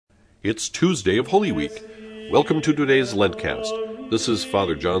It's Tuesday of Holy Week. Welcome to today's LENTCAzT. This is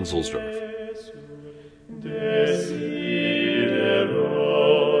Father John Zulsdorf.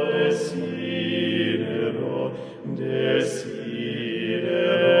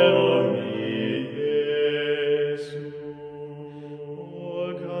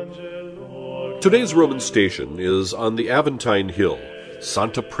 Today's Roman station is on the Aventine Hill,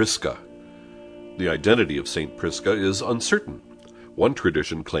 Santa Prisca. The identity of Saint Prisca is uncertain. One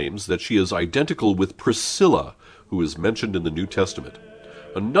tradition claims that she is identical with Priscilla, who is mentioned in the New Testament.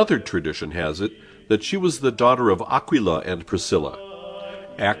 Another tradition has it that she was the daughter of Aquila and Priscilla.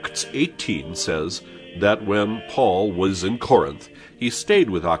 Acts 18 says that when Paul was in Corinth, he stayed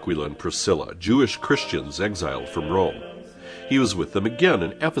with Aquila and Priscilla, Jewish Christians exiled from Rome. He was with them again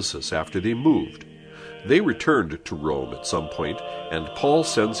in Ephesus after they moved. They returned to Rome at some point, and Paul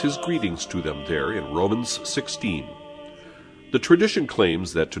sends his greetings to them there in Romans 16. The tradition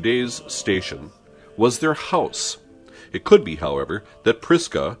claims that today's station was their house. It could be, however, that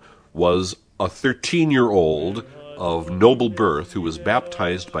Prisca was a 13-year-old of noble birth who was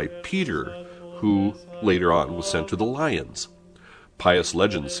baptized by Peter, who later on was sent to the lions. Pious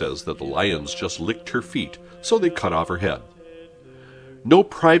legend says that the lions just licked her feet, so they cut off her head. No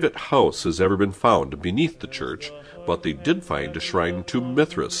private house has ever been found beneath the church, but they did find a shrine to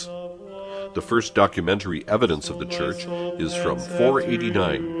Mithras. The first documentary evidence of the church is from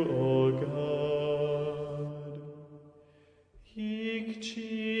 489.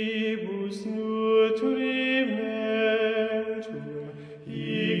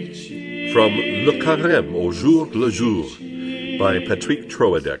 From Le Carême au jour le jour by Patrick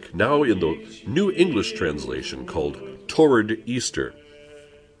Troadec, now in the New English translation called Toward Easter.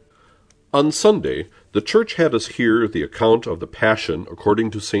 On Sunday, the church had us hear the account of the Passion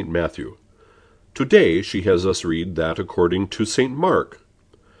according to St. Matthew. Today she has us read that according to St. Mark.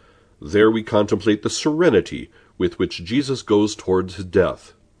 There we contemplate the serenity with which Jesus goes towards his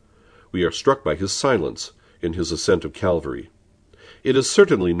death. We are struck by his silence in his ascent of Calvary. It is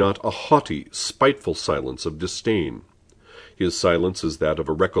certainly not a haughty, spiteful silence of disdain. His silence is that of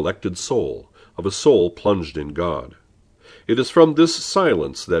a recollected soul, of a soul plunged in God. It is from this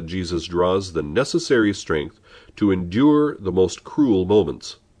silence that Jesus draws the necessary strength to endure the most cruel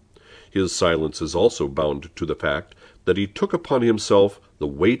moments. His silence is also bound to the fact that he took upon himself the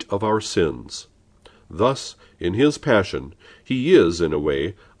weight of our sins. Thus, in his passion, he is, in a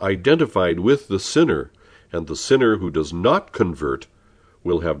way, identified with the sinner, and the sinner who does not convert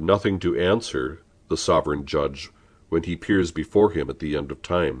will have nothing to answer the sovereign judge when he appears before him at the end of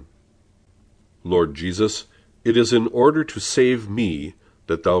time. Lord Jesus, it is in order to save me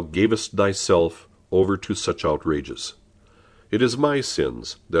that thou gavest thyself over to such outrages. It is my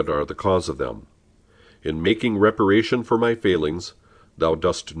sins that are the cause of them. In making reparation for my failings, thou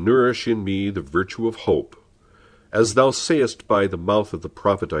dost nourish in me the virtue of hope. As thou sayest by the mouth of the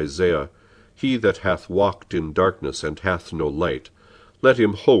prophet Isaiah, he that hath walked in darkness and hath no light, let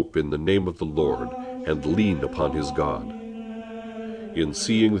him hope in the name of the Lord, and lean upon his God. In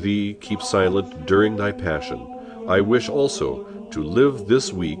seeing thee keep silent during thy passion, I wish also to live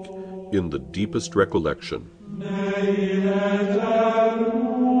this week in the deepest recollection.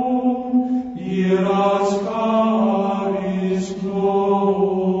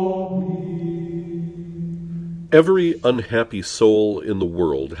 Every unhappy soul in the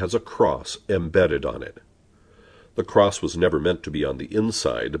world has a cross embedded on it. The cross was never meant to be on the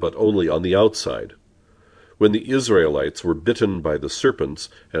inside, but only on the outside. When the Israelites were bitten by the serpents,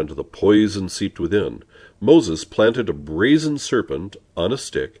 and the poison seeped within, Moses planted a brazen serpent on a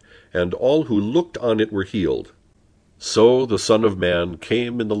stick, and all who looked on it were healed. So the Son of Man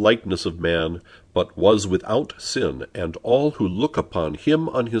came in the likeness of man, but was without sin, and all who look upon him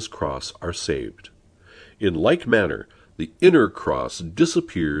on his cross are saved. In like manner, the inner cross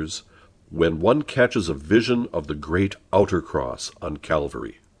disappears when one catches a vision of the great outer cross on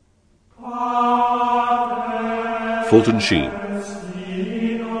Calvary. Fulton Sheen.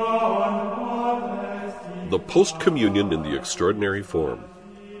 The Post-Communion in the Extraordinary Form.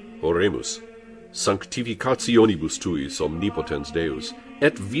 Oremus. Sanctificationibus tuis, omnipotens Deus,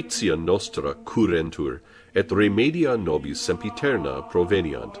 et vitia nostra curentur, et remedia nobis sempiterna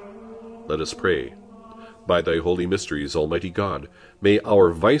proveniant. Let us pray. By thy holy mysteries, Almighty God, may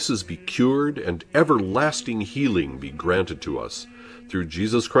our vices be cured, and everlasting healing be granted to us, through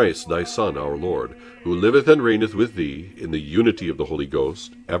Jesus Christ, thy Son, our Lord, who liveth and reigneth with thee in the unity of the Holy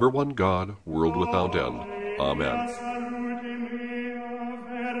Ghost, ever one God, world without end. Amen.